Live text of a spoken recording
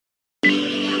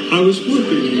I was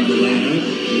working in the lab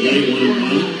late one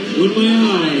night when my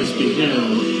eyes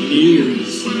beheld an eerie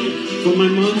sight. For my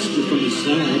monster from the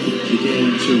slab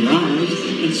began to rise,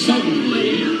 and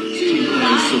suddenly, to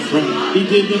my surprise, he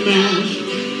did the mash.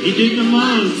 He did the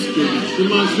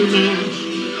monster mash.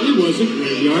 It was a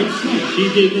graveyard smash. He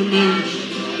did the mash.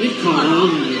 It caught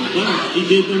on in a flash. He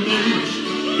did the mash.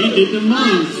 He did the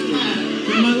monster mash.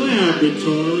 From my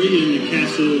laboratory in the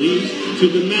castle east to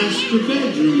the master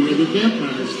bedroom where the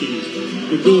vampires feast.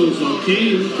 The ghouls all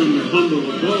came from their humble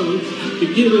abode to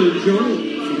get a jolt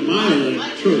from my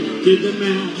electrode. Did the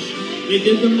mash. They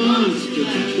did the monster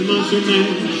mash.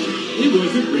 It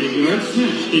was a graveyard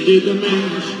smash. They did the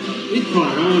mash. It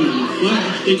caught on in a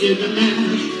flash. They did the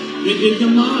mash. They did the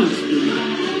monster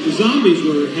mash. The zombies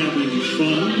were having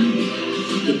fun.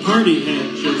 The party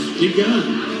had just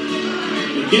begun.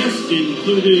 The guests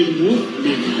included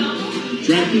Wolfman,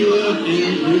 Dracula, and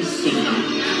his son.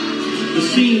 The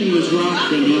scene was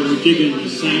rocking over digging the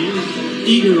sands.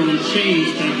 Eager on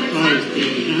chains, baptized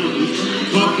in hounds.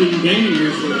 Coffin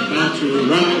bangers were about to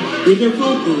arrive with their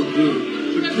vocal group,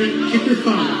 the Kicker 5,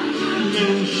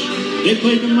 Mash. They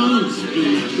played the monster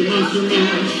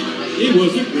mash. It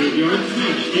was a graveyard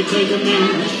smash. They played the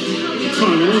mash. It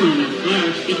caught on in a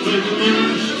flash. They played the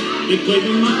mash. They played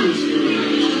the monster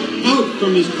mash. Out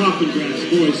from his coffin brass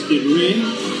voice did ring.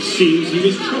 Seems he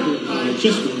was troubled by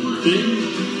just one thing.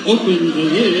 Opened the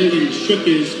lid and shook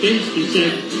his fist and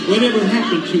said, "Whatever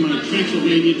happened to my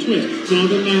Transylvania twist? It's now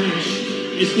the mash.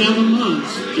 It's now the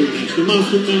monster mash. The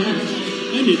monster mash.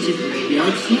 And it's a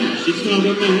graveyard smash. It's now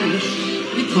the mash.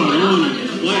 It caught on in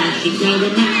a flash. It's now the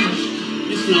mash.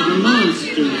 It's now the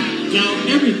monster mash. Now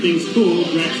everything's cool.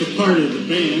 Drax a part of the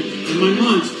band. And my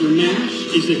monster mash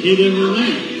is a hit in the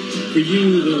land. For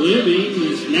you, the living,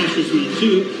 this mashes me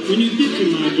too. When you get to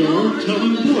my door, tell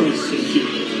them Boris sent you.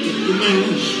 The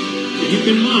mash. You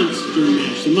can monster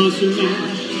mash, the monster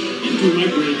mash. Into my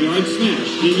graveyard smash.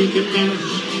 Then you can mash.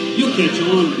 You'll catch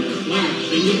on in a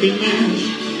flash. And you can mash.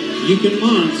 You can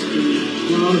monster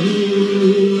mash.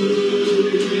 Wahoo.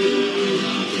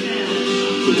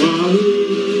 Wahoo.